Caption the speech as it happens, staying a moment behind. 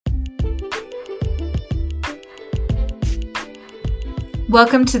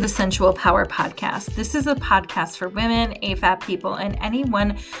Welcome to the Sensual Power Podcast. This is a podcast for women, AFAB people, and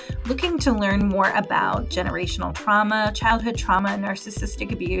anyone looking to learn more about generational trauma, childhood trauma,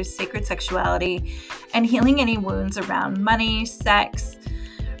 narcissistic abuse, sacred sexuality, and healing any wounds around money, sex,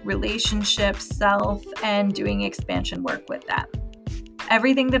 relationships, self, and doing expansion work with that.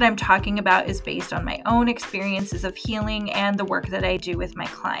 Everything that I'm talking about is based on my own experiences of healing and the work that I do with my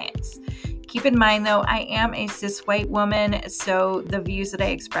clients. Keep in mind, though, I am a cis white woman, so the views that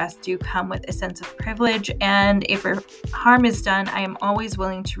I express do come with a sense of privilege, and if harm is done, I am always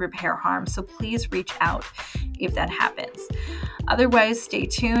willing to repair harm, so please reach out if that happens. Otherwise, stay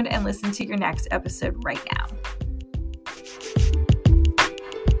tuned and listen to your next episode right now.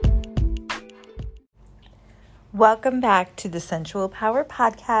 Welcome back to the Sensual Power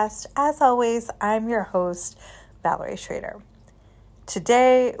Podcast. As always, I'm your host, Valerie Schrader.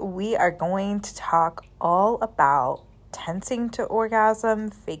 Today, we are going to talk all about tensing to orgasm,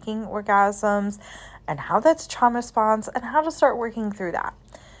 faking orgasms, and how that's a trauma response, and how to start working through that.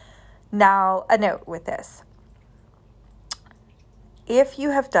 Now, a note with this. If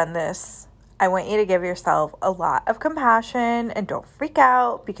you have done this, I want you to give yourself a lot of compassion and don't freak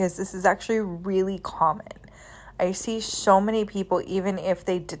out, because this is actually really common. I see so many people, even if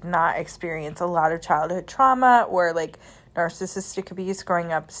they did not experience a lot of childhood trauma or narcissistic abuse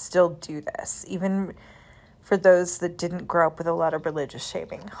growing up, still do this, even for those that didn't grow up with a lot of religious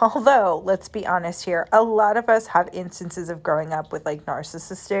shaming. Although, let's be honest here, a lot of us have instances of growing up with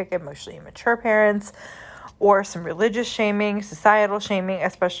narcissistic, emotionally immature parents, or some religious shaming, societal shaming,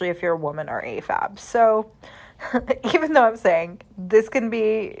 especially if you're a woman or AFAB. So even though I'm saying this can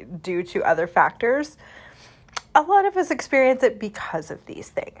be due to other factors, a lot of us experience it because of these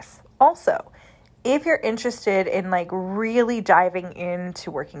things. Also, if you're interested in really diving into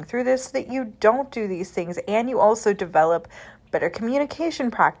working through this so that you don't do these things, and you also develop better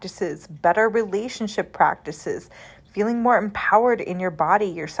communication practices, better relationship practices, feeling more empowered in your body,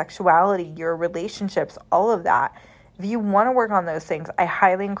 your sexuality, your relationships, all of that. If you want to work on those things, I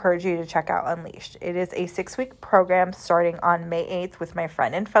highly encourage you to check out Unleashed. It is a 6-week program starting on May 8th with my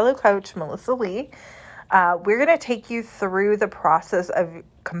friend and fellow coach, Melissa Lee. We're going to take you through the process of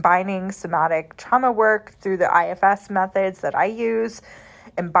combining somatic trauma work through the IFS methods that I use,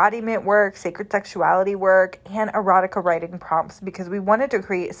 embodiment work, sacred sexuality work, and erotica writing prompts, because we wanted to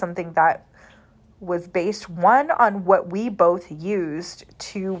create something that was based, one, on what we both used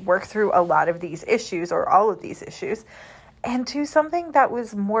to work through a lot of these issues, or all of these issues, and two, something that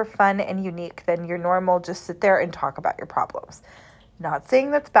was more fun and unique than your normal just sit there and talk about your problems. Not saying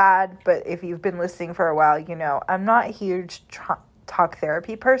that's bad, but if you've been listening for a while, you know I'm not a huge talk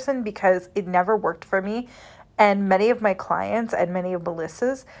therapy person, because it never worked for me. And many of my clients and many of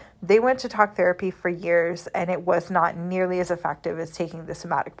Melissa's, they went to talk therapy for years, and it was not nearly as effective as taking the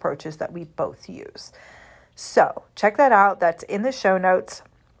somatic approaches that we both use. So check that out. That's in the show notes.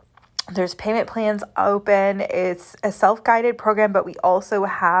 There's payment plans open. It's a self-guided program, but we also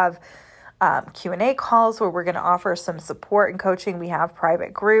have Q&A calls where we're going to offer some support and coaching. We have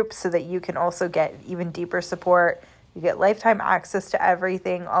private groups so that you can also get even deeper support. You get lifetime access to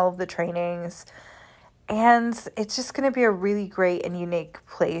everything, all of the trainings. And it's just going to be a really great and unique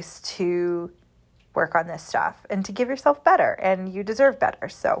place to work on this stuff and to give yourself better. And you deserve better.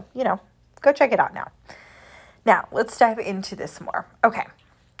 So, go check it out now. Now, let's dive into this more. Okay,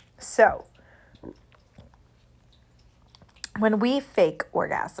 so when we fake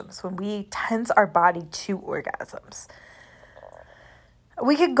orgasms, when we tense our body to orgasms,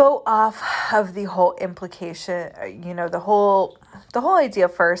 we could go off of the whole implication, the whole idea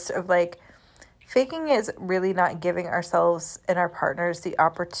first of faking is really not giving ourselves and our partners the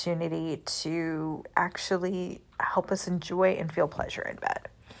opportunity to actually help us enjoy and feel pleasure in bed.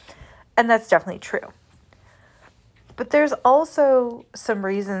 And that's definitely true. But there's also some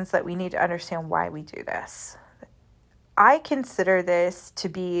reasons that we need to understand why we do this. I consider this to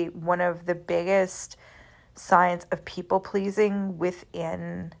be one of the biggest signs of people pleasing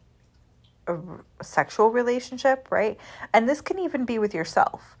within a sexual relationship, right? And this can even be with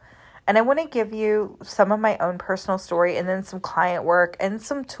yourself. And I want to give you some of my own personal story and then some client work and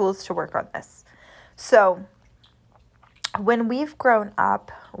some tools to work on this. So when we've grown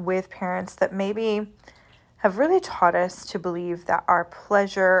up with parents that maybe have really taught us to believe that our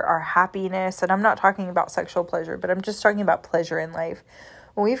pleasure, our happiness, and I'm not talking about sexual pleasure, but I'm just talking about pleasure in life.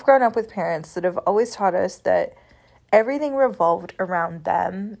 When we've grown up with parents that have always taught us that everything revolved around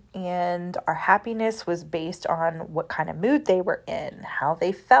them and our happiness was based on what kind of mood they were in, how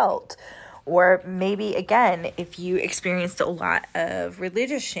they felt, or maybe, again, if you experienced a lot of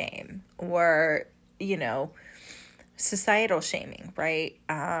religious shame or, societal shaming, right?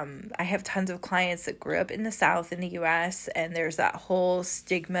 I have tons of clients that grew up in the South in the US, and there's that whole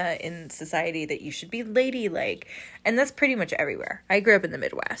stigma in society that you should be ladylike. And that's pretty much everywhere. I grew up in the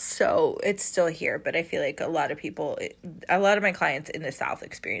Midwest, so it's still here, but I feel like a lot of my clients in the South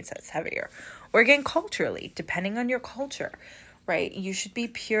experience that's heavier. Or again, culturally, depending on your culture, right? You should be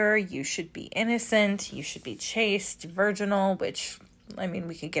pure, you should be innocent, you should be chaste, virginal, which, I mean,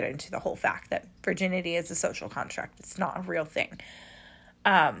 we could get into the whole fact that virginity is a social construct. It's not a real thing.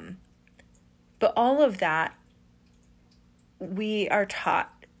 But all of that, we are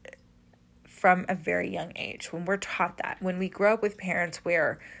taught from a very young age. When we're taught that, when we grow up with parents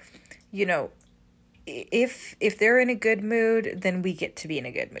where, you know, if they're in a good mood, then we get to be in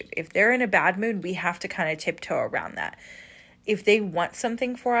a good mood. If they're in a bad mood, we have to kind of tiptoe around that. If they want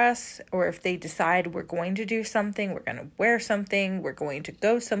something for us, or if they decide we're going to do something, we're going to wear something, we're going to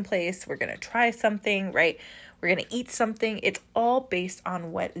go someplace, we're going to try something, right? We're going to eat something. It's all based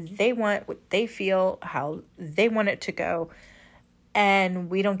on what they want, what they feel, how they want it to go. And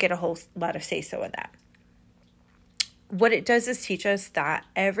we don't get a whole lot of say-so in that. What it does is teach us that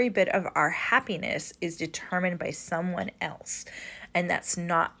every bit of our happiness is determined by someone else, and that's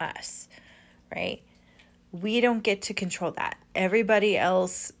not us, right? We don't get to control that. Everybody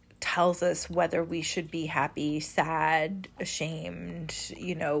else tells us whether we should be happy, sad, ashamed,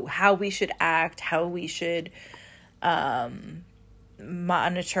 you know, how we should act, how we should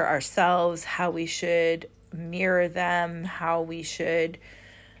monitor ourselves, how we should mirror them, how we should,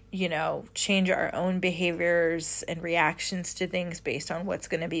 you know, change our own behaviors and reactions to things based on what's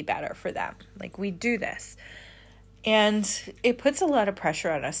going to be better for them. Like, we do this. And it puts a lot of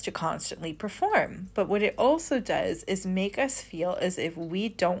pressure on us to constantly perform. But what it also does is make us feel as if we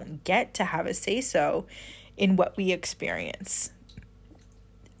don't get to have a say-so in what we experience.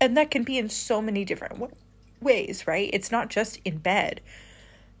 And that can be in so many different ways, right? It's not just in bed,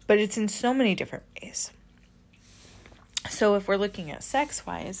 but it's in so many different ways. So if we're looking at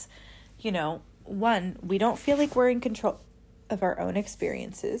sex-wise, you know, one, we don't feel like we're in control of our own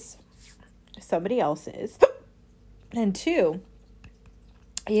experiences. Somebody else is. And two,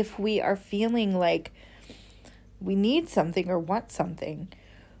 if we are feeling like we need something or want something,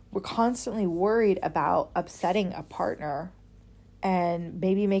 we're constantly worried about upsetting a partner and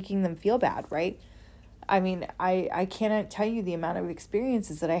maybe making them feel bad, right? I mean, I cannot tell you the amount of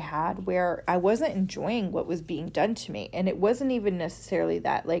experiences that I had where I wasn't enjoying what was being done to me. And it wasn't even necessarily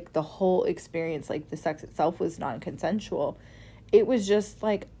that, like, the whole experience, like the sex itself was non-consensual. It was just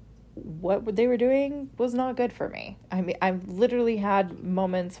like, what they were doing was not good for me. I mean, I've literally had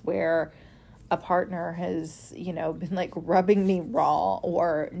moments where a partner has, you know, been like rubbing me raw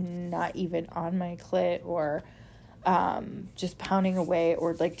or not even on my clit, or just pounding away,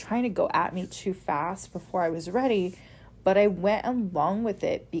 or like trying to go at me too fast before I was ready. But I went along with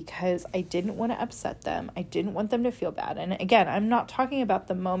it because I didn't want to upset them. I didn't want them to feel bad. And again, I'm not talking about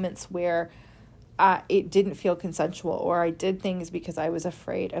the moments where it didn't feel consensual, or I did things because I was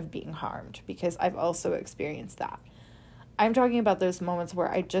afraid of being harmed, because I've also experienced that. I'm talking about those moments where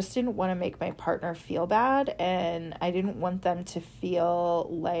I just didn't want to make my partner feel bad, and I didn't want them to feel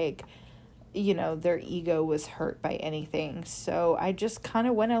like, you know, their ego was hurt by anything. So I just kind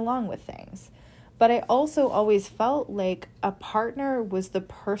of went along with things. But I also always felt like a partner was the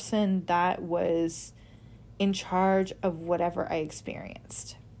person that was in charge of whatever I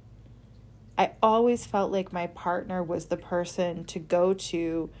experienced. I always felt like my partner was the person to go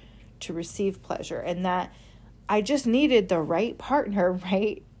to receive pleasure, and that I just needed the right partner,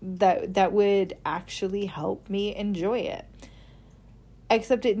 right? That would actually help me enjoy it.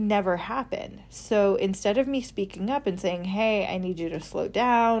 Except it never happened. So instead of me speaking up and saying, hey, I need you to slow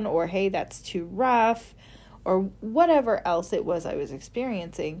down, or hey, that's too rough, or whatever else it was I was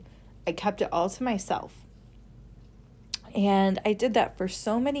experiencing, I kept it all to myself. And I did that for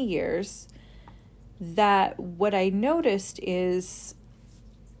so many years that what I noticed is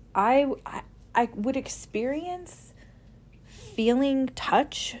I would experience feeling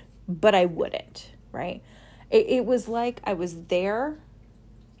touch, but I wouldn't, right? It was like I was there,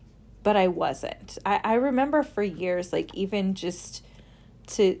 but I wasn't. I remember for years, like, even just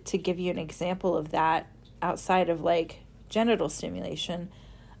to give you an example of that outside of like genital stimulation,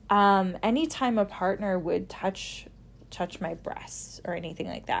 anytime a partner would touch my breasts or anything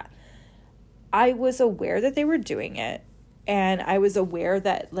like that, I was aware that they were doing it, and I was aware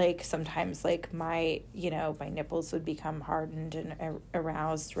that, like, sometimes, like, my nipples would become hardened and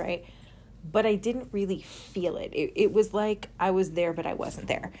aroused, right? But I didn't really feel it. It was like I was there, but I wasn't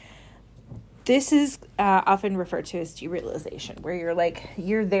there. This is often referred to as derealization, where you're like,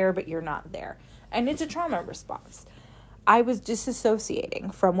 you're there, but you're not there. And it's a trauma response. I was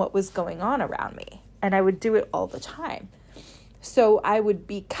disassociating from what was going on around me. And I would do it all the time. So I would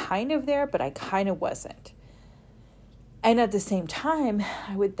be kind of there, but I kind of wasn't. And at the same time,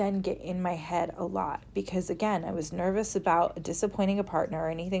 I would then get in my head a lot because, again, I was nervous about disappointing a partner or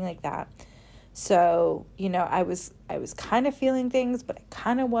anything like that. So, I was kind of feeling things, but I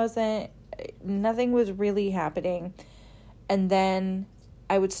kind of wasn't. Nothing was really happening. And then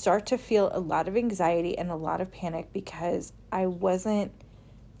I would start to feel a lot of anxiety and a lot of panic because I wasn't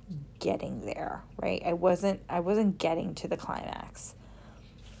getting there, right? I wasn't getting to the climax.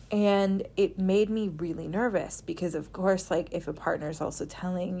 And it made me really nervous because, of course, like, if a partner is also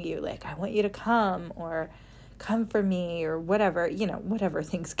telling you, like, I want you to come, or come for me, or whatever, whatever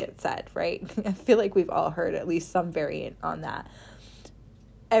things get said, right? I feel like we've all heard at least some variant on that.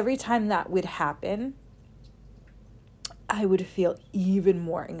 Every time that would happen, I would feel even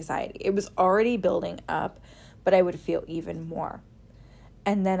more anxiety. It was already building up, but I would feel even more.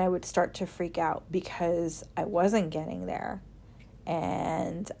 And then I would start to freak out because I wasn't getting there.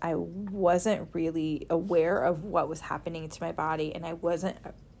 And I wasn't really aware of what was happening to my body. And I wasn't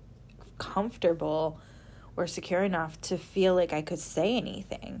comfortable or secure enough to feel like I could say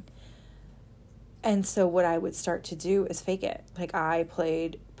anything. And so what I would start to do is fake it. Like, I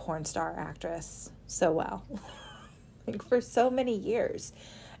played porn star actress so well. Like, for so many years.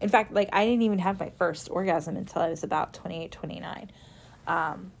 In fact, like, I didn't even have my first orgasm until I was about 28, 29.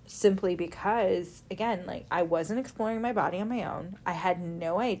 Simply because, again, like, I wasn't exploring my body on my own. I had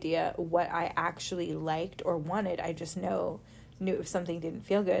no idea what I actually liked or wanted. I just knew if something didn't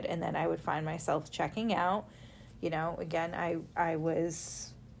feel good, and then I would find myself checking out. Again, I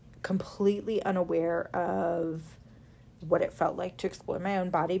was completely unaware of what it felt like to explore my own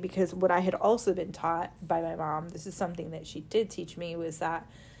body, because what I had also been taught by my mom, this is something that she did teach me, was that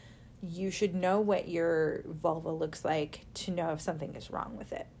you should know what your vulva looks like to know if something is wrong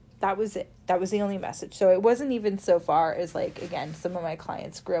with it. That was it. That was the only message. So it wasn't even so far as, like, again, some of my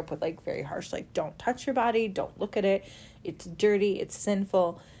clients grew up with, like, very harsh, like, don't touch your body, don't look at it, it's dirty, it's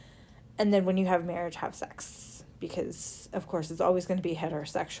sinful. And then when you have marriage, have sex, because of course it's always going to be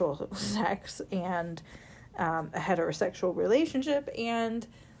heterosexual sex and a heterosexual relationship. And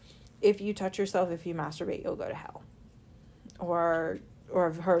if you touch yourself, if you masturbate, you'll go to hell. Or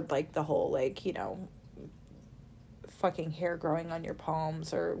I've heard, like, the whole, like, fucking hair growing on your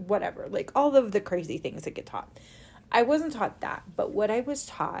palms or whatever, like, all of the crazy things that get taught. I wasn't taught that, but what I was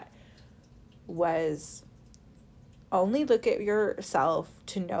taught was only look at yourself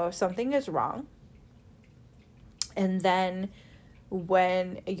to know if something is wrong. And then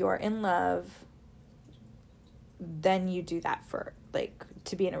when you're in love, then you do that for, like,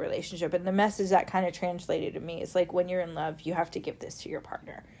 to be in a relationship. And the message that kind of translated to me is, like, when you're in love, you have to give this to your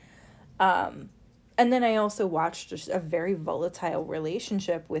partner. And then I also watched just a very volatile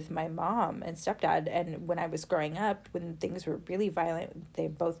relationship with my mom and stepdad. And when I was growing up, when things were really violent, they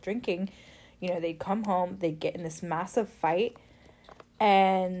both drinking, they'd come home, they'd get in this massive fight.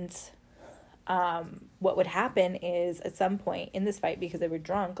 And what would happen is, at some point in this fight, because they were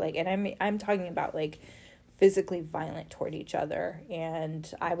drunk, like, and I'm talking about, like, physically violent toward each other,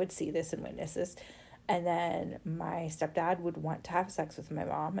 and I would see this and witness this, and then my stepdad would want to have sex with my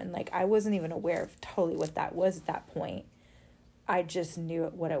mom, and, like, I wasn't even aware of totally what that was at that point. I just knew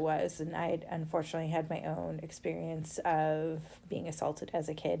what it was, and I'd unfortunately had my own experience of being assaulted as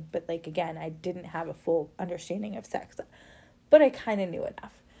a kid, but, like, again, I didn't have a full understanding of sex, but I kind of knew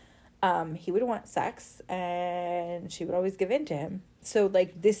enough. He would want sex, and she would always give in to him. So,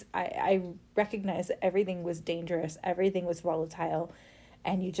 like, this, I recognized that everything was dangerous, everything was volatile,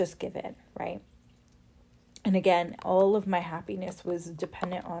 and you just give in, right? And again, all of my happiness was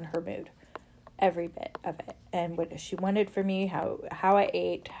dependent on her mood, every bit of it. And what she wanted for me, how I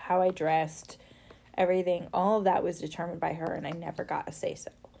ate, how I dressed, everything, all of that was determined by her, and I never got a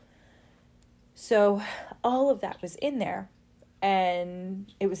say-so. So all of that was in there.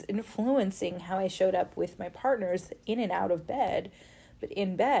 And it was influencing how I showed up with my partners in and out of bed. But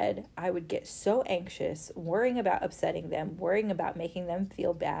in bed, I would get so anxious, worrying about upsetting them, worrying about making them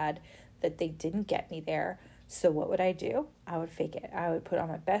feel bad that they didn't get me there. So what would I do? I would fake it. I would put on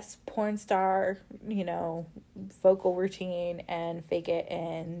my best porn star, vocal routine and fake it.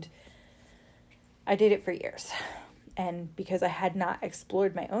 And I did it for years. And because I had not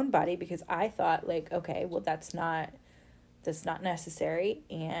explored my own body, because I thought, like, okay, well, that's not necessary,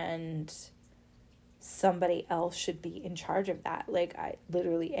 and somebody else should be in charge of that. Like, I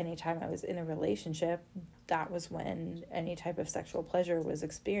literally, anytime I was in a relationship, that was when any type of sexual pleasure was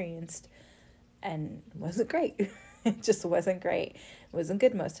experienced, and it wasn't great. It just wasn't great. It wasn't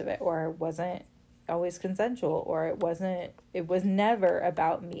good, most of it, or wasn't always consensual, or it was never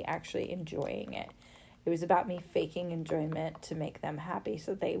about me actually enjoying it. It was about me faking enjoyment to make them happy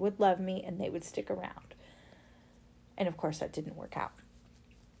so they would love me and they would stick around. And of course that didn't work out.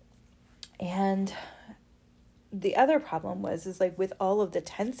 And the other problem is like with all of the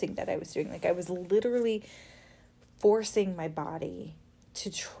tensing that I was doing, like I was literally forcing my body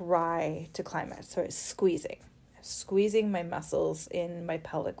to try to climb it. So I was squeezing my muscles in my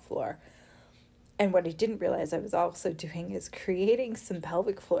pelvic floor. And what I didn't realize I was also doing is creating some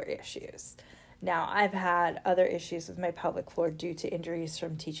pelvic floor issues. Now, I've had other issues with my pelvic floor due to injuries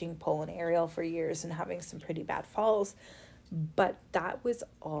from teaching pole and aerial for years and having some pretty bad falls. But that was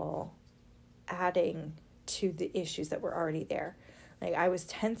all adding to the issues that were already there. Like I was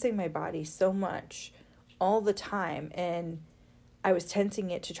tensing my body so much all the time, and I was tensing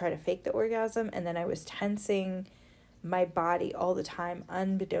it to try to fake the orgasm, and then I was tensing my body all the time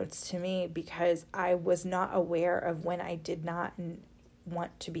unbeknownst to me because I was not aware of when I did not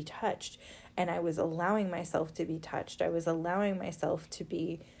want to be touched, and I was allowing myself to be touched. I was allowing myself to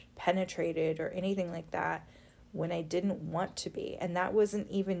be penetrated or anything like that when I didn't want to be. And that wasn't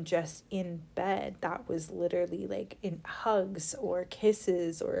even just in bed. That was literally like in hugs or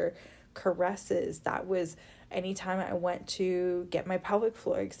kisses or caresses. That was anytime I went to get my pelvic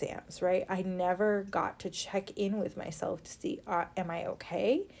floor exams, right? I never got to check in with myself to see, am I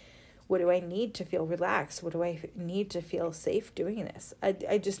okay? What do I need to feel relaxed? What do I need to feel safe doing this?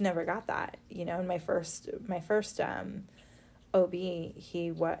 I just never got that. You know, in my first OB,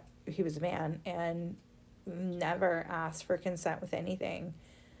 he was a man and never asked for consent with anything.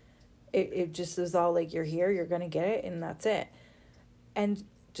 It just was all like, you're here, you're going to get it, and that's it. And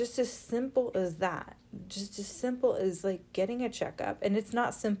just as simple as that, just as simple as like getting a checkup. And it's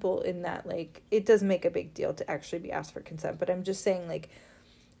not simple in that like, it does make a big deal to actually be asked for consent, but I'm just saying like,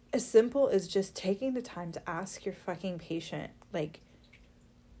 as simple as just taking the time to ask your fucking patient, like,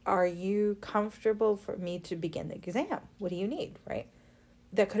 are you comfortable for me to begin the exam? What do you need, right?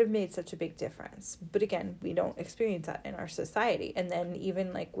 That could have made such a big difference. But again, we don't experience that in our society. And then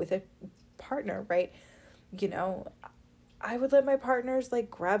even like with a partner, right? You know, I would let my partners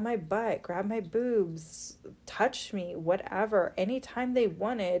like grab my butt, grab my boobs, touch me, whatever, anytime they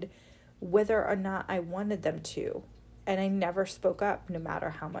wanted, whether or not I wanted them to. And I never spoke up no matter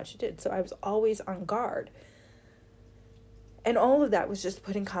how much it did. So I was always on guard. And all of that was just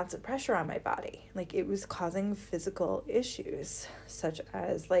putting constant pressure on my body. Like it was causing physical issues such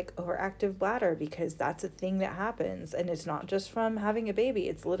as like overactive bladder, because that's a thing that happens. And it's not just from having a baby.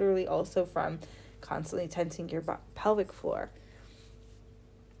 It's literally also from constantly tensing your pelvic floor.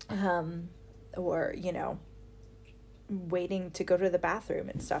 Or, you know, waiting to go to the bathroom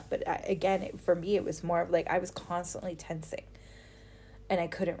and stuff. But again, for me, it was more of like I was constantly tensing and I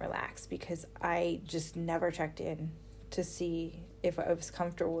couldn't relax because I just never checked in to see if I was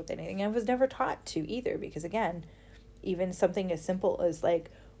comfortable with anything. I was never taught to either, because again, even something as simple as like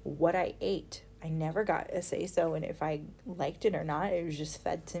what I ate, I never got a say so, and if I liked it or not, it was just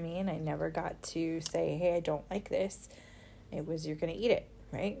fed to me, and I never got to say, hey, I don't like this. It was, you're gonna eat it,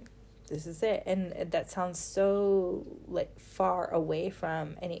 right? This is it. And that sounds so like far away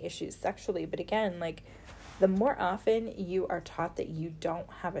from any issues sexually, but again, like the more often you are taught that you don't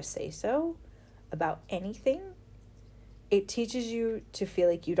have a say so about anything, it teaches you to feel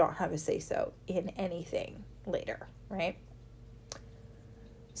like you don't have a say so in anything later, right?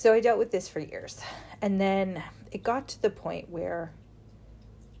 So I dealt with this for years. And then it got to the point where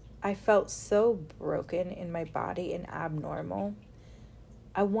I felt so broken in my body and abnormal.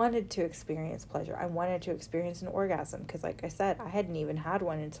 I wanted to experience pleasure. I wanted to experience an orgasm because, like I said, I hadn't even had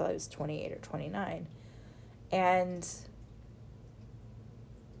one until I was 28 or 29. And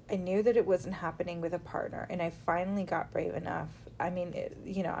I knew that it wasn't happening with a partner, and I finally got brave enough. I mean,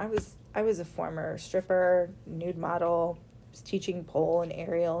 I was a former stripper, nude model, was teaching pole and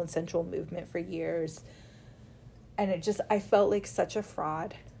aerial and sensual movement for years. And I felt like such a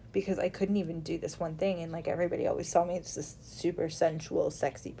fraud because I couldn't even do this one thing. And like everybody always saw me as this super sensual,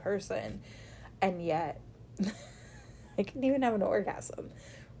 sexy person. And yet I couldn't even have an orgasm,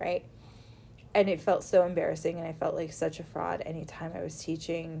 right? And it felt so embarrassing, and I felt like such a fraud anytime I was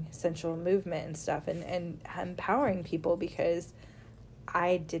teaching sensual movement and stuff and empowering people, because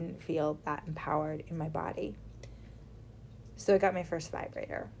I didn't feel that empowered in my body. So I got my first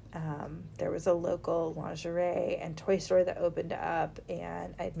vibrator. There was a local lingerie and toy store that opened up,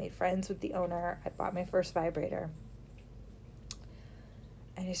 and I'd made friends with the owner. I bought my first vibrator,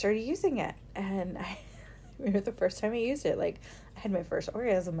 and I started using it. And I remember the first time I used it, like I had my first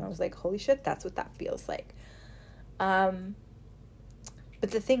orgasm. I was like, holy shit, that's what that feels like.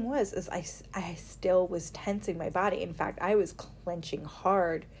 But the thing was, is I still was tensing my body. In fact, I was clenching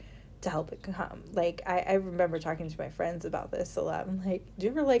hard to help it come. Like, I remember talking to my friends about this a lot. I'm like, do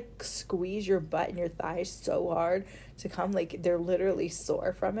you ever, like, squeeze your butt and your thighs so hard to come? Like, they're literally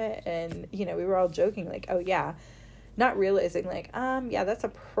sore from it. And, you know, we were all joking, like, oh, yeah. Not realizing, like, yeah, that's a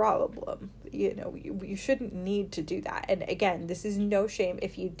problem. You know, you shouldn't need to do that. And, again, this is no shame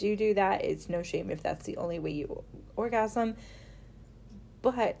if you do that. It's no shame if that's the only way you orgasm.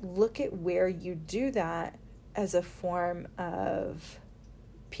 But look at where you do that as a form of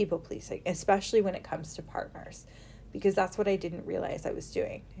people pleasing, especially when it comes to partners, because that's what I didn't realize I was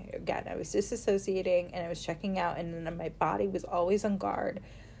doing. Again, I was disassociating and I was checking out, and then my body was always on guard,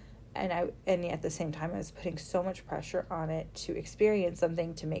 and at the same time I was putting so much pressure on it to experience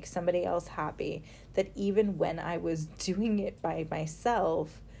something to make somebody else happy, that even when I was doing it by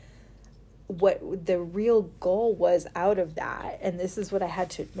myself, what the real goal was out of that, and this is what I had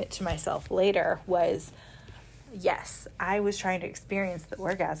to admit to myself later, was yes, I was trying to experience the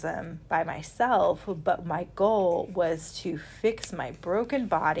orgasm by myself, but my goal was to fix my broken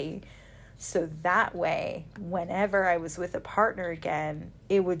body so that way, whenever I was with a partner again,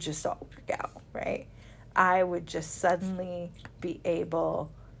 it would just all work out, right? I would just suddenly be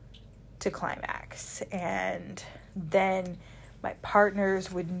able to climax, and then my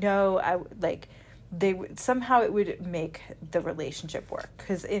partners would know they would somehow, it would make the relationship work,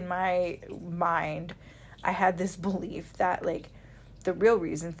 because in my mind I had this belief that, like, the real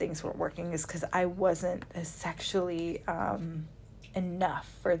reason things weren't working is because I wasn't as sexually enough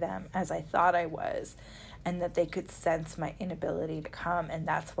for them as I thought I was, and that they could sense my inability to come, and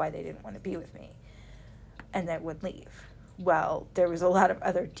that's why they didn't want to be with me, and that would leave. Well, there was a lot of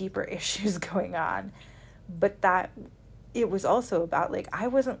other deeper issues going on, but that it was also about, like, I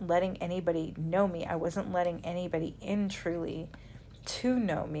wasn't letting anybody know me. I wasn't letting anybody in truly to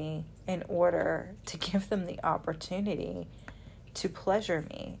know me in order to give them the opportunity to pleasure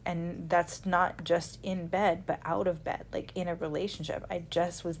me. And that's not just in bed, but out of bed, like in a relationship. I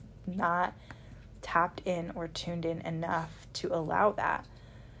just was not tapped in or tuned in enough to allow that,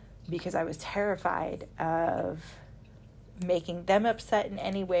 because I was terrified of making them upset in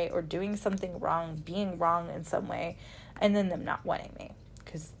any way, or doing something wrong, being wrong in some way, and then them not wanting me,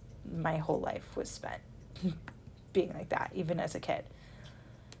 because my whole life was spent being like that, even as a kid.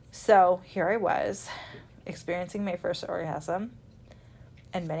 So here I was, experiencing my first orgasm,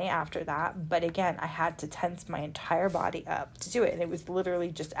 and many after that, but again, I had to tense my entire body up to do it, and it was literally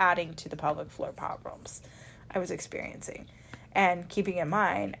just adding to the pelvic floor problems I was experiencing. And keeping in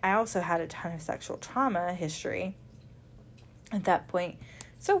mind, I also had a ton of sexual trauma history at that point,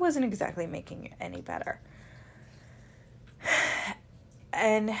 so it wasn't exactly making it any better.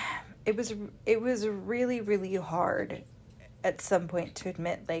 And it was really, really hard at some point to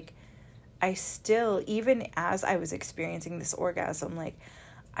admit, like, I still, even as I was experiencing this orgasm, like,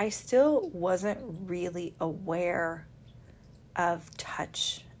 I still wasn't really aware of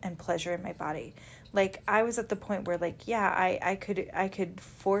touch and pleasure in my body. Like, I was at the point where, like, yeah, I could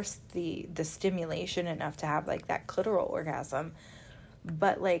force the stimulation enough to have, like, that clitoral orgasm,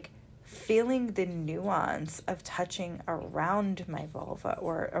 but, like, feeling the nuance of touching around my vulva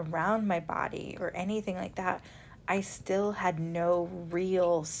or around my body or anything like that, I still had no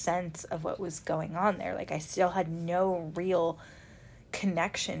real sense of what was going on there. Like, I still had no real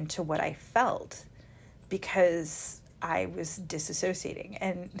connection to what I felt, because I was disassociating.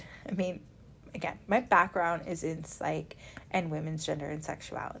 And I mean, again, my background is in psych and women's gender and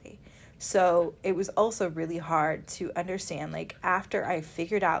sexuality. So it was also really hard to understand, like, after I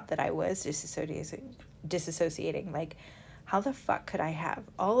figured out that I was disassociating, like, how the fuck could I have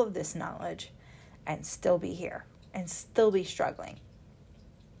all of this knowledge and still be here and still be struggling?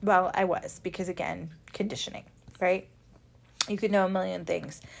 Well, I was, because again, conditioning, right? You could know a million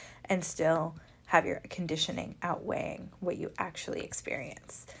things and still have your conditioning outweighing what you actually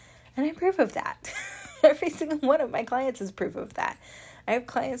experience. And I'm proof of that. Every single one of my clients is proof of that. I have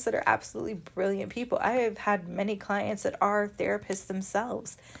clients that are absolutely brilliant people. I have had many clients that are therapists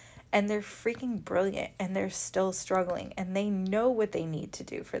themselves, and they're freaking brilliant, and they're still struggling, and they know what they need to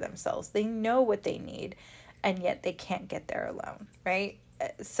do for themselves. They know what they need, and yet they can't get there alone, right?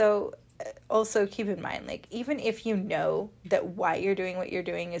 So also keep in mind, like, even if you know that why you're doing what you're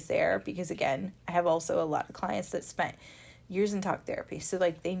doing is there, because again, I have also a lot of clients that spent years in talk therapy. So,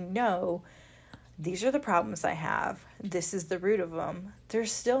 like, they know these are the problems I have. This is the root of them.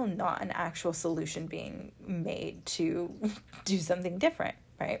 There's still not an actual solution being made to do something different,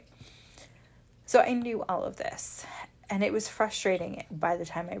 right? So I knew all of this. And it was frustrating by the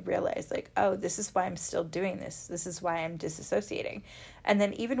time I realized, like, oh, this is why I'm still doing this. This is why I'm disassociating. And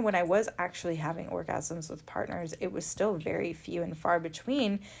then even when I was actually having orgasms with partners, it was still very few and far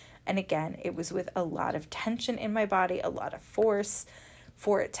between. And again, it was with a lot of tension in my body, a lot of force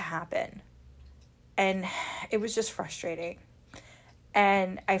for it to happen. And it was just frustrating.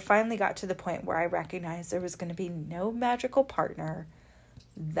 And I finally got to the point where I recognized there was going to be no magical partner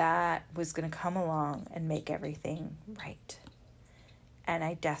that was going to come along and make everything right. And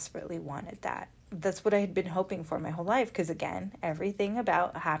I desperately wanted that. That's what I had been hoping for my whole life, because again, everything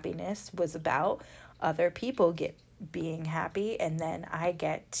about happiness was about other people being happy, and then I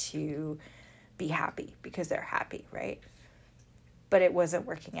get to be happy because they're happy, right? But it wasn't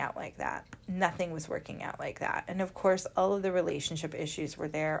working out like that. Nothing was working out like that. And of course, all of the relationship issues were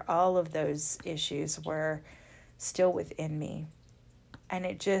there. All of those issues were still within me. And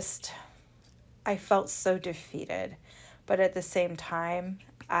I felt so defeated. But at the same time,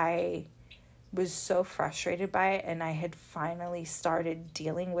 I was so frustrated by it. And I had finally started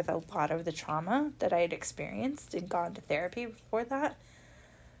dealing with a lot of the trauma that I had experienced and gone to therapy before that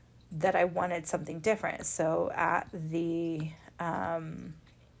I wanted something different. So at the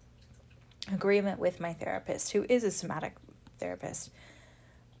agreement with my therapist, who is a somatic therapist,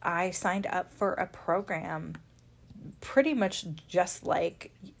 I signed up for a program pretty much just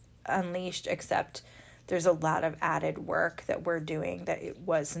like Unleashed, except there's a lot of added work that we're doing that it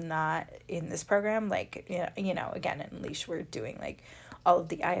was not in this program. Like, again, at Unleashed, we're doing like all of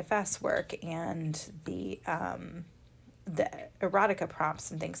the IFS work and the erotica prompts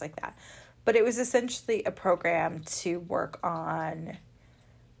and things like that. But it was essentially a program to work on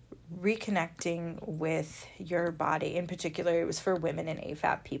reconnecting with your body. In particular, it was for women and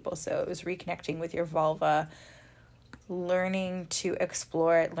AFAB people. So it was reconnecting with your vulva, learning to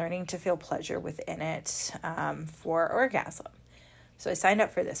explore it, learning to feel pleasure within it for orgasm. So I signed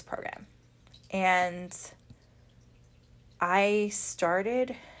up for this program. And I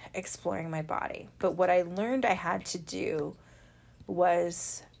started exploring my body. But what I learned I had to do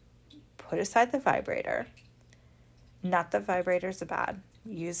was put aside the vibrator. Not that vibrators are bad.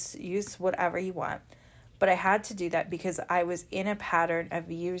 Use whatever you want. But I had to do that because I was in a pattern of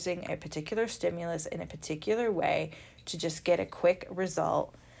using a particular stimulus in a particular way to just get a quick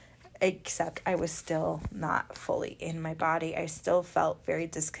result, except I was still not fully in my body. I still felt very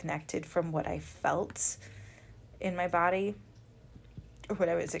disconnected from what I felt in my body or what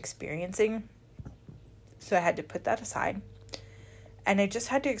I was experiencing. So I had to put that aside. And I just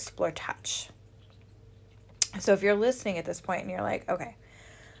had to explore touch. So if you're listening at this point and you're like, okay,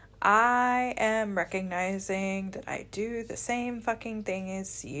 I am recognizing that I do the same fucking thing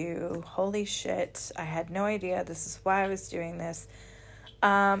as you. Holy shit. I had no idea. This is why I was doing this.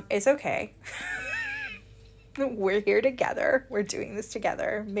 It's okay. We're here together. We're doing this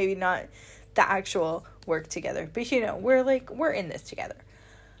together. Maybe not the actual work together, but we're in this together.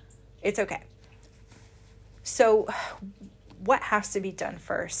 It's okay. So what has to be done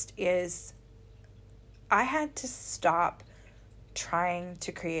first is I had to stop trying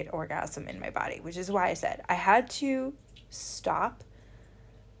to create orgasm in my body, which is why I said I had to stop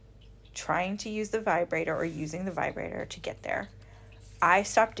trying to use the vibrator or using the vibrator to get there. I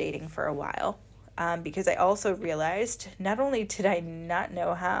stopped dating for a while because I also realized not only did I not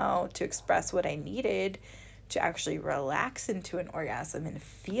know how to express what I needed to actually relax into an orgasm and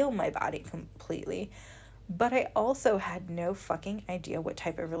feel my body completely, but I also had no fucking idea what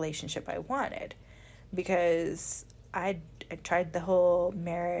type of relationship I wanted, because I tried the whole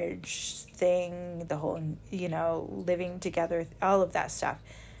marriage thing, the whole, living together, all of that stuff,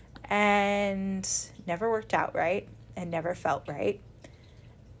 and never worked out right and never felt right.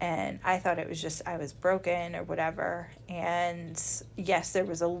 And I thought it was just I was broken or whatever. And yes, there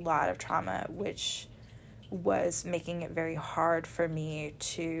was a lot of trauma, which was making it very hard for me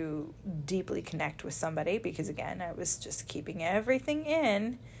to deeply connect with somebody, because again, I was just keeping everything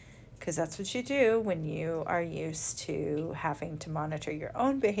in, because that's what you do when you are used to having to monitor your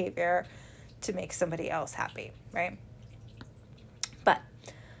own behavior to make somebody else happy, right? But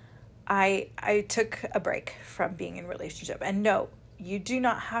I took a break from being in a relationship. And no, you do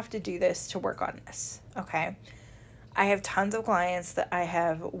not have to do this to work on this, okay? I have tons of clients that I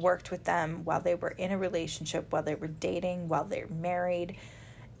have worked with them while they were in a relationship, while they were dating, while they're married,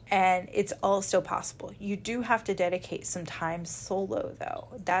 and it's all still possible. You do have to dedicate some time solo, though.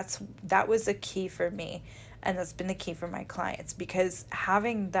 That was the key for me, and that's been the key for my clients, because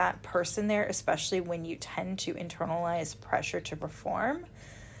having that person there, especially when you tend to internalize pressure to perform,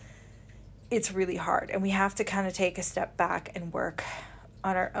 it's really hard, and we have to kind of take a step back and work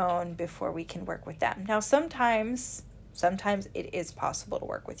on our own before we can work with them. Now, sometimes Sometimes it is possible to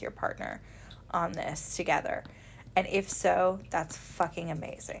work with your partner on this together. And if so, that's fucking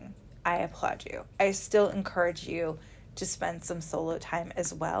amazing. I applaud you. I still encourage you to spend some solo time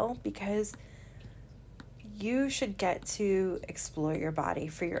as well, because you should get to explore your body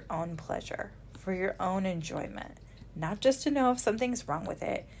for your own pleasure, for your own enjoyment. Not just to know if something's wrong with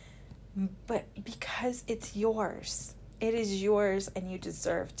it, but because it's yours. It is yours and you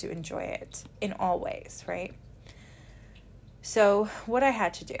deserve to enjoy it in all ways, right? So what I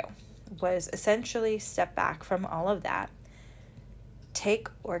had to do was essentially step back from all of that, take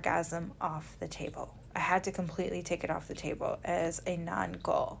orgasm off the table. I had to completely take it off the table as a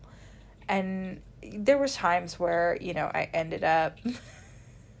non-goal. And there was times where, you know, I ended up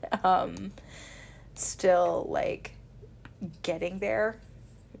still like getting there,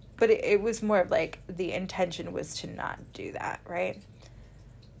 but it was more of like the intention was to not do that, right?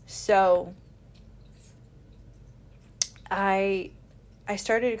 So I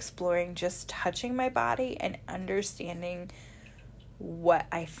started exploring just touching my body and understanding what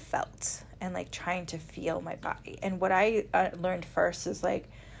I felt and like trying to feel my body. And what I learned first is like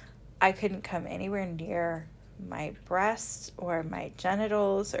I couldn't come anywhere near my breasts or my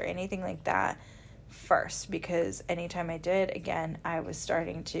genitals or anything like that first, because anytime I did, again, I was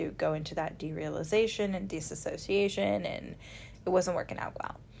starting to go into that derealization and disassociation, and it wasn't working out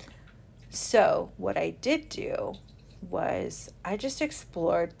well. So what I did do was I just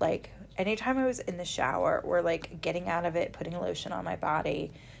explored, like, anytime I was in the shower or like getting out of it, putting lotion on my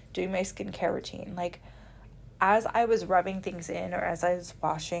body, doing my skincare routine, like as I was rubbing things in or as I was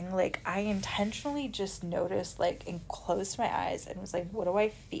washing, like I intentionally just noticed, like, and closed my eyes and was like, what do I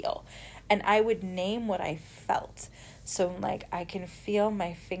feel? And I would name what I felt. So like I can feel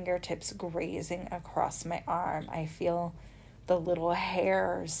my fingertips grazing across my arm. I feel the little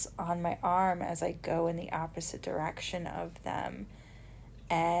hairs on my arm as I go in the opposite direction of them.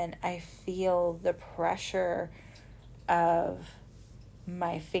 And I feel the pressure of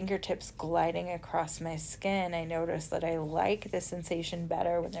my fingertips gliding across my skin. I notice that I like the sensation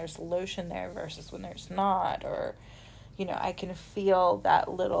better when there's lotion there versus when there's not. Or, you know, I can feel that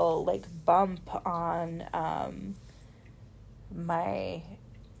little like bump on my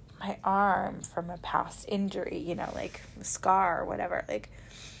arm from a past injury, you know, like a scar or whatever, like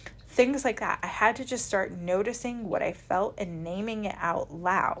things like that. I had to just start noticing what I felt and naming it out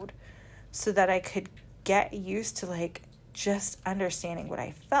loud so that I could get used to like just understanding what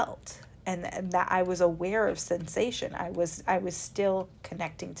I felt, and that I was aware of sensation. I was still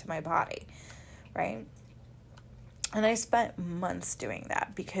connecting to my body, right? And I spent months doing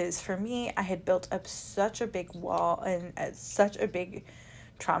that because for me, I had built up such a big wall and such a big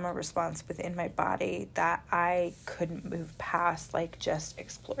trauma response within my body that I couldn't move past like just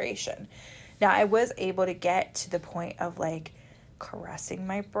exploration. Now, I was able to get to the point of like caressing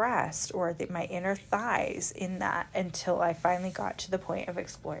my breast or my inner thighs in that until I finally got to the point of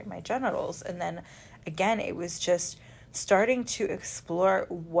exploring my genitals. And then again, it was just starting to explore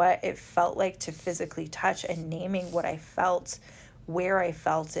what it felt like to physically touch and naming what I felt, where I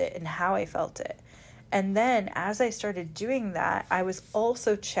felt it, and how I felt it. And then as I started doing that, I was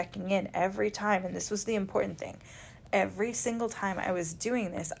also checking in every time. And this was the important thing. Every single time I was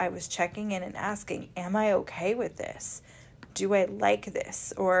doing this, I was checking in and asking, am I okay with this? Do I like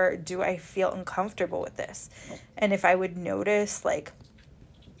this? Or do I feel uncomfortable with this? And if I would notice like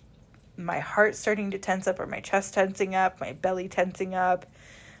my heart starting to tense up or my chest tensing up, my belly tensing up,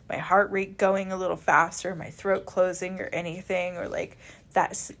 my heart rate going a little faster, my throat closing or anything, or like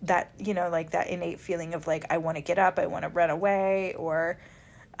that, you know, like that innate feeling of like, I want to get up, I want to run away, or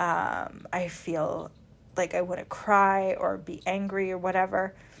I feel like I want to cry or be angry or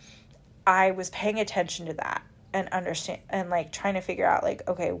whatever. I was paying attention to that and understand and like trying to figure out like,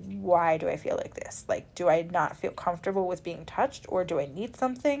 okay, why do I feel like this? Like, do I not feel comfortable with being touched, or do I need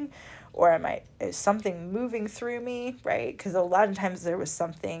something, or is something moving through me, right? Because a lot of times there was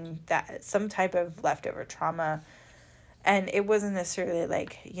some type of leftover trauma, and it wasn't necessarily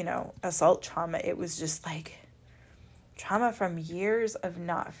like, you know, assault trauma. It was just like trauma from years of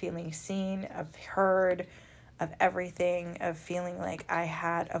not feeling seen, of heard, of everything, of feeling like I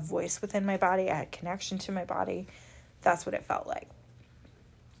had a voice within my body, I had connection to my body. That's what it felt like.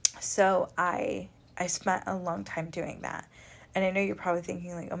 So I spent a long time doing that. And I know you're probably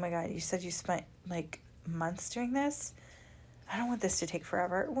thinking like, oh my God, you said you spent like months doing this. I don't want this to take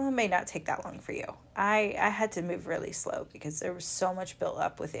forever. Well, it may not take that long for you. I had to move really slow because there was so much built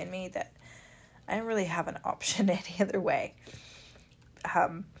up within me that I didn't really have an option any other way.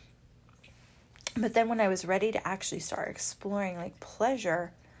 But then when I was ready to actually start exploring like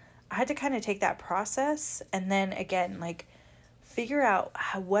pleasure, I had to kind of take that process and then again, like, figure out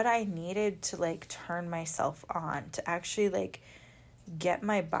what I needed to, like, turn myself on to actually, like, get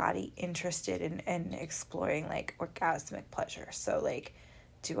my body interested in exploring, like, orgasmic pleasure. So, like,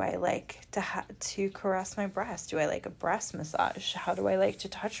 do I like to caress my breast? Do I like a breast massage? How do I like to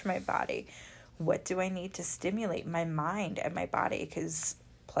touch my body? What do I need to stimulate my mind and my body? Because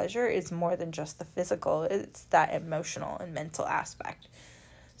pleasure is more than just the physical. It's that emotional and mental aspect.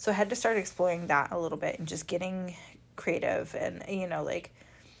 So I had to start exploring that a little bit and just getting creative and, you know, like,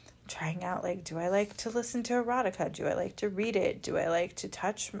 trying out, like, do I like to listen to erotica? Do I like to read it? Do I like to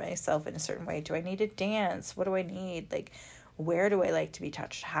touch myself in a certain way? Do I need to dance? What do I need? Like, where do I like to be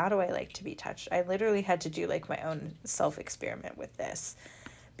touched? How do I like to be touched? I literally had to do, like, my own self-experiment with this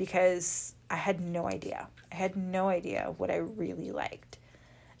because I had no idea. I had no idea what I really liked.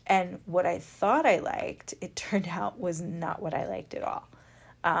 And what I thought I liked, it turned out was not what I liked at all.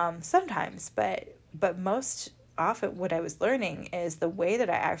 Sometimes, but most often what I was learning is the way that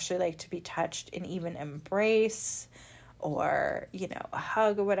I actually like to be touched and even embrace or, you know, a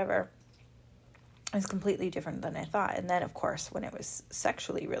hug or whatever is completely different than I thought. And then, of course, when it was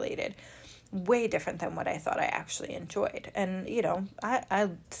sexually related, way different than what I thought I actually enjoyed. And, you know, I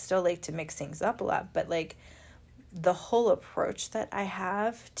still like to mix things up a lot, but, like, the whole approach that I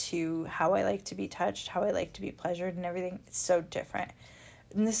have to how I like to be touched, how I like to be pleasured and everything, it's so different.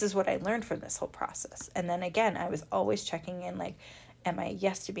 And this is what I learned from this whole process. And then again, I was always checking in, like, am I a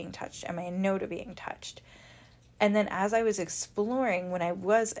yes to being touched? Am I a no to being touched? And then as I was exploring, when I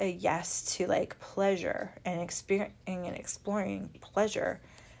was a yes to, like, pleasure and experiencing and exploring pleasure,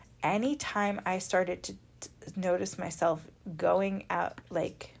 anytime I started to notice myself going out,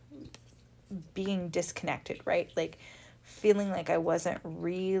 like, being disconnected, right? Like, feeling like I wasn't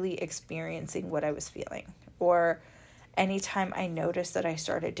really experiencing what I was feeling, or anytime I noticed that I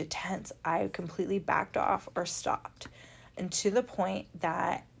started to tense, I completely backed off or stopped. And to the point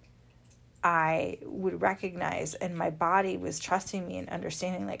that I would recognize, and my body was trusting me and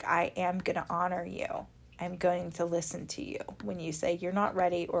understanding, like, I am going to honor you. I'm going to listen to you. When you say you're not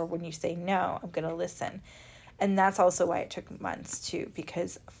ready or when you say no, I'm going to listen. And that's also why it took months too,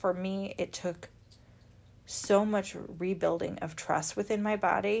 because for me, it took so much rebuilding of trust within my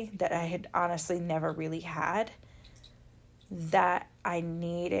body that I had honestly never really had, that I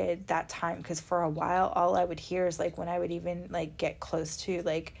needed that time. Because for a while, all I would hear is, like, when I would even, like, get close to,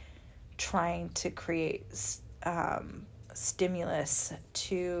 like, trying to create stimulus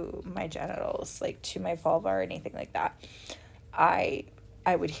to my genitals, like to my vulva or anything like that, I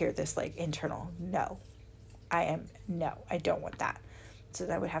would hear this, like, internal no. I don't want that. So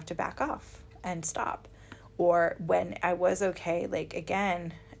then I would have to back off and stop. Or when I was okay, like,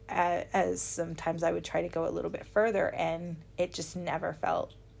 again, as sometimes I would try to go a little bit further and it just never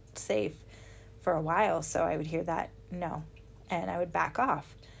felt safe for a while. So I would hear that no, and I would back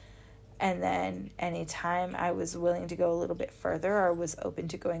off. And then anytime I was willing to go a little bit further or was open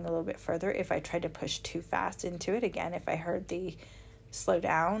to going a little bit further, if I tried to push too fast into it, again, if I heard the slow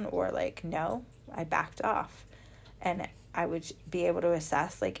down or, like, no, I backed off. And I would be able to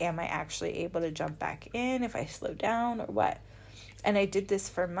assess, like, am I actually able to jump back in if I slow down or what? And I did this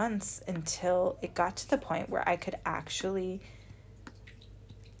for months until it got to the point where I could actually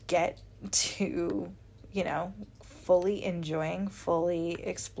get to, you know, fully enjoying, fully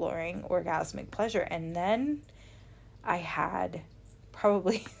exploring orgasmic pleasure. And then I had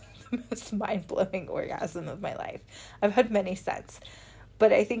probably the most mind-blowing orgasm of my life. I've had many since,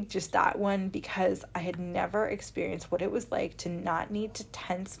 but I think just that one, because I had never experienced what it was like to not need to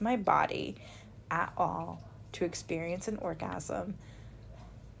tense my body at all to experience an orgasm.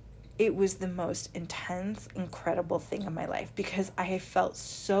 It was the most intense, incredible thing in my life because I felt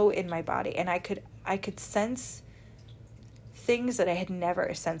so in my body, and I could sense things that I had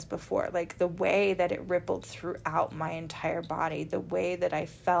never sensed before, like the way that it rippled throughout my entire body, the way that I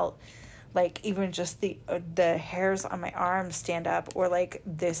felt, like, even just the hairs on my arms stand up, or like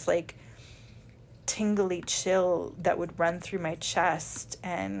this, like, tingly chill that would run through my chest,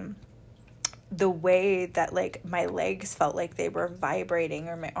 and the way that, like, my legs felt like they were vibrating,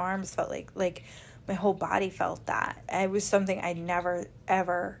 or my arms felt like my whole body felt that. It was something I'd never,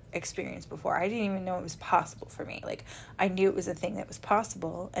 ever experienced before. I didn't even know it was possible for me. Like, I knew it was a thing that was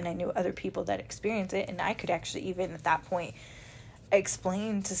possible, and I knew other people that experienced it, and I could actually, even at that point,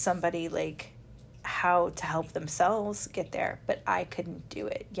 explain to somebody, like, how to help themselves get there, but I couldn't do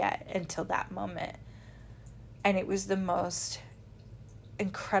it yet until that moment. And it was the most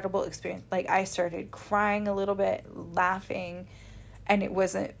incredible experience. Like, I started crying a little bit, laughing, and it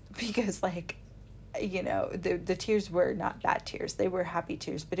wasn't because, like, the tears were not bad tears. They were happy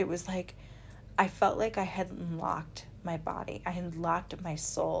tears, but it was like, I felt like I had unlocked my body. I had locked my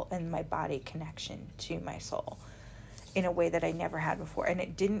soul and my body connection to my soul in a way that I never had before. And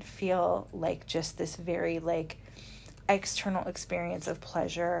it didn't feel like just this very like external experience of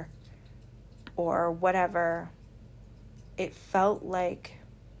pleasure or whatever. It felt like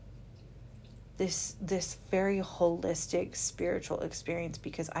this very holistic spiritual experience,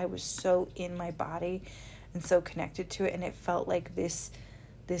 because I was so in my body and so connected to it. And it felt like this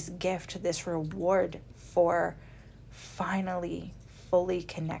gift, this reward for finally fully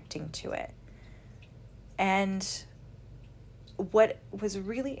connecting to it. And what was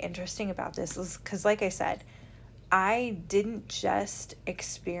really interesting about this is because, like I said, I didn't just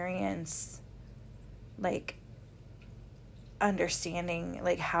experience like understanding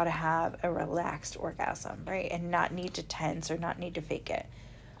like how to have a relaxed orgasm, right? And not need to tense or not need to fake it.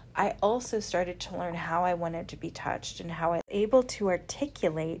 I also started to learn how I wanted to be touched and how I was able to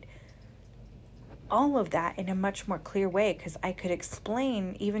articulate all of that in a much more clear way, because I could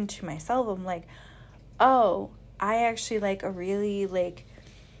explain even to myself. I'm like, oh, I actually like a really like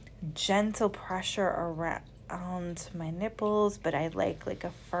gentle pressure around my nipples, but I like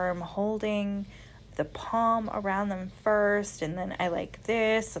a firm holding the palm around them first, and then I like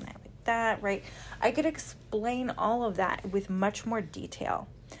this and I like that, right? I could explain all of that with much more detail.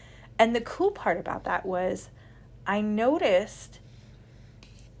 And the cool part about that was I noticed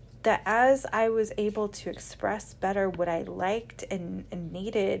that as I was able to express better what I liked and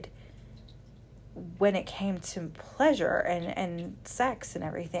needed when it came to pleasure and sex and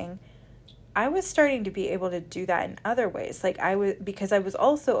everything, I was starting to be able to do that in other ways. Like because I was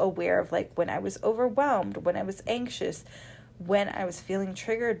also aware of like when I was overwhelmed, when I was anxious, when I was feeling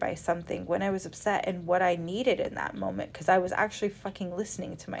triggered by something, when I was upset, and what I needed in that moment, because I was actually fucking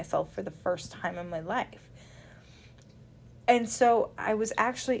listening to myself for the first time in my life. And so I was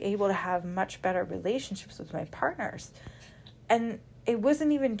actually able to have much better relationships with my partners. And it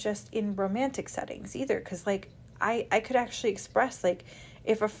wasn't even just in romantic settings either, because like I could actually express, like,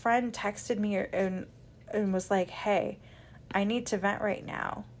 if a friend texted me and was like, hey, I need to vent right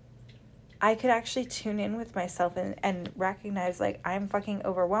now, I could actually tune in with myself and recognize, like, I'm fucking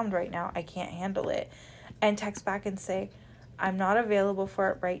overwhelmed right now. I can't handle it. And text back and say, I'm not available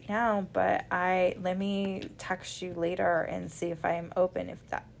for it right now, but let me text you later and see if I'm open,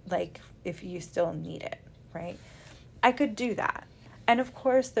 if you still need it, right? I could do that. And of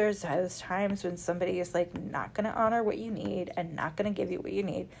course, there's those times when somebody is like not going to honor what you need and not going to give you what you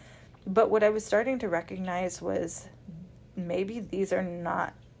need. But what I was starting to recognize was maybe these are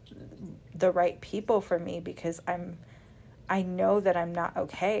not the right people for me, because I know that I'm not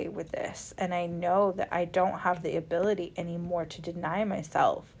okay with this. And I know that I don't have the ability anymore to deny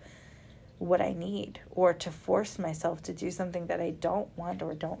myself what I need, or to force myself to do something that I don't want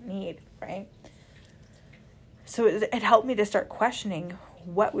or don't need, right? So it helped me to start questioning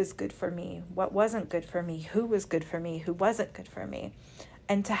what was good for me, what wasn't good for me, who was good for me, who wasn't good for me,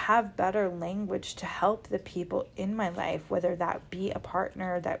 and to have better language to help the people in my life, whether that be a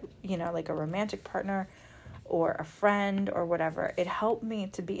partner that, like a romantic partner or a friend or whatever. It helped me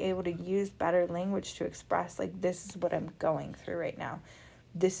to be able to use better language to express, like, this is what I'm going through right now.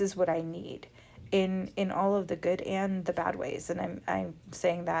 This is what I need. In all of the good and the bad ways. And I'm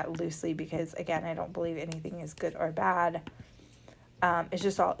saying that loosely because, again, I don't believe anything is good or bad. It's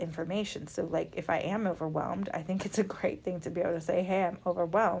just all information. So, like, if I am overwhelmed, I think it's a great thing to be able to say, hey, I'm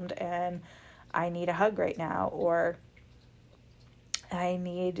overwhelmed and I need a hug right now, or I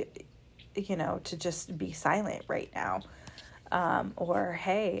need, to just be silent right now. Or,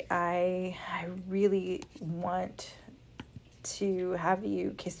 hey, I really want to have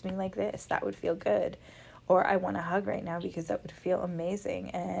you kiss me like this. That would feel good. Or I want a hug right now because that would feel amazing.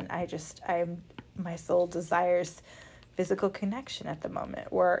 And my soul desires physical connection at the moment.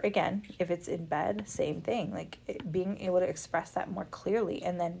 Or again, if it's in bed, same thing, like being able to express that more clearly.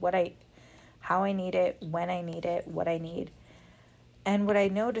 And then how I need it, when I need it, what I need. And what I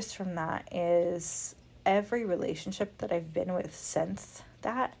noticed from that is every relationship that I've been with since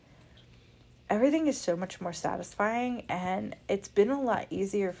that, everything is so much more satisfying, and it's been a lot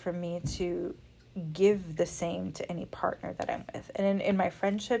easier for me to give the same to any partner that I'm with. And in my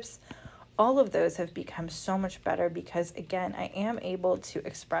friendships, all of those have become so much better because, again, I am able to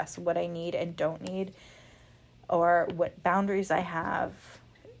express what I need and don't need, or what boundaries I have,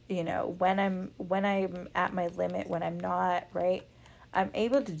 when I'm at my limit, when I'm not, right? I'm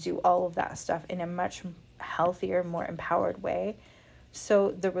able to do all of that stuff in a much healthier, more empowered way.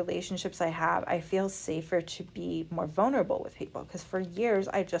 So the relationships I have, I feel safer to be more vulnerable with people, because for years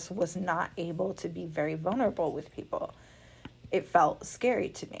I just was not able to be very vulnerable with people. It felt scary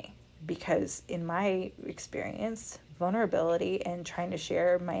to me because in my experience, vulnerability and trying to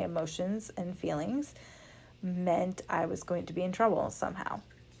share my emotions and feelings meant I was going to be in trouble somehow.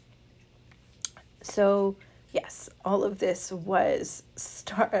 So yes, all of this was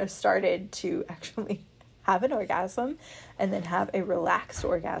started to actually have an orgasm and then have a relaxed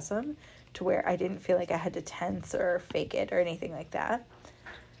orgasm to where I didn't feel like I had to tense or fake it or anything like that.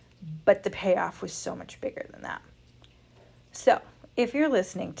 But the payoff was so much bigger than that. So if you're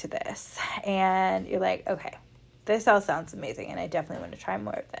listening to this and you're like, okay, this all sounds amazing and I definitely want to try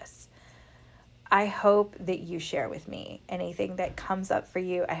more of this, I hope that you share with me anything that comes up for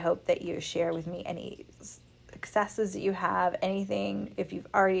you. I hope that you share with me any successes that you have, anything, if you've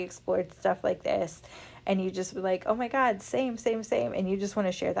already explored stuff like this and you just were like, oh my God, same, and you just want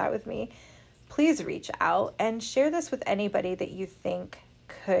to share that with me, please reach out and share this with anybody that you think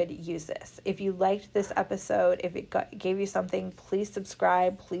could use this. If you liked this episode, if it gave you something, please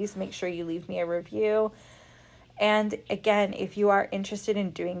subscribe. Please make sure you leave me a review. And again, if you are interested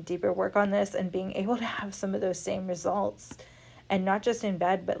in doing deeper work on this and being able to have some of those same results, and not just in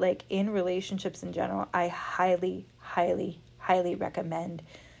bed, but like in relationships in general, I highly, highly, highly recommend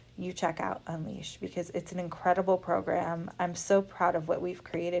you check out Unleash, because it's an incredible program. I'm so proud of what we've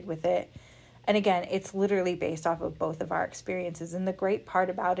created with it. And again, it's literally based off of both of our experiences. And the great part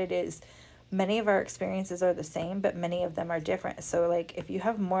about it is many of our experiences are the same, but many of them are different. So like if you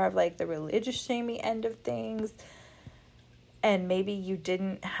have more of like the religious shamey end of things, and maybe you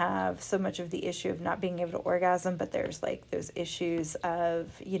didn't have so much of the issue of not being able to orgasm, but there's like those issues of,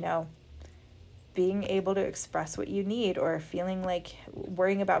 you know, being able to express what you need, or feeling like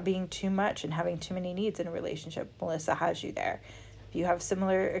worrying about being too much and having too many needs in a relationship, Melissa has you there. If you have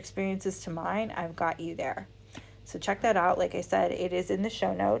similar experiences to mine, I've got you there. So check that out. Like I said, it is in the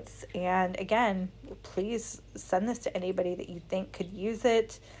show notes. And again, please send this to anybody that you think could use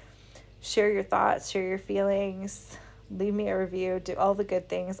it. Share your thoughts, share your feelings, leave me a review, do all the good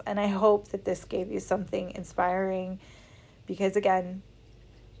things. And I hope that this gave you something inspiring, because again,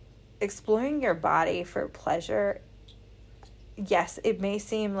 exploring your body for pleasure, yes, it may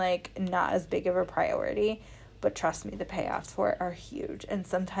seem like not as big of a priority, but trust me, the payoffs for it are huge. And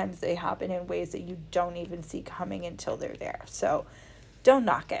sometimes they happen in ways that you don't even see coming until they're there. So don't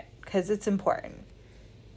knock it, because it's important.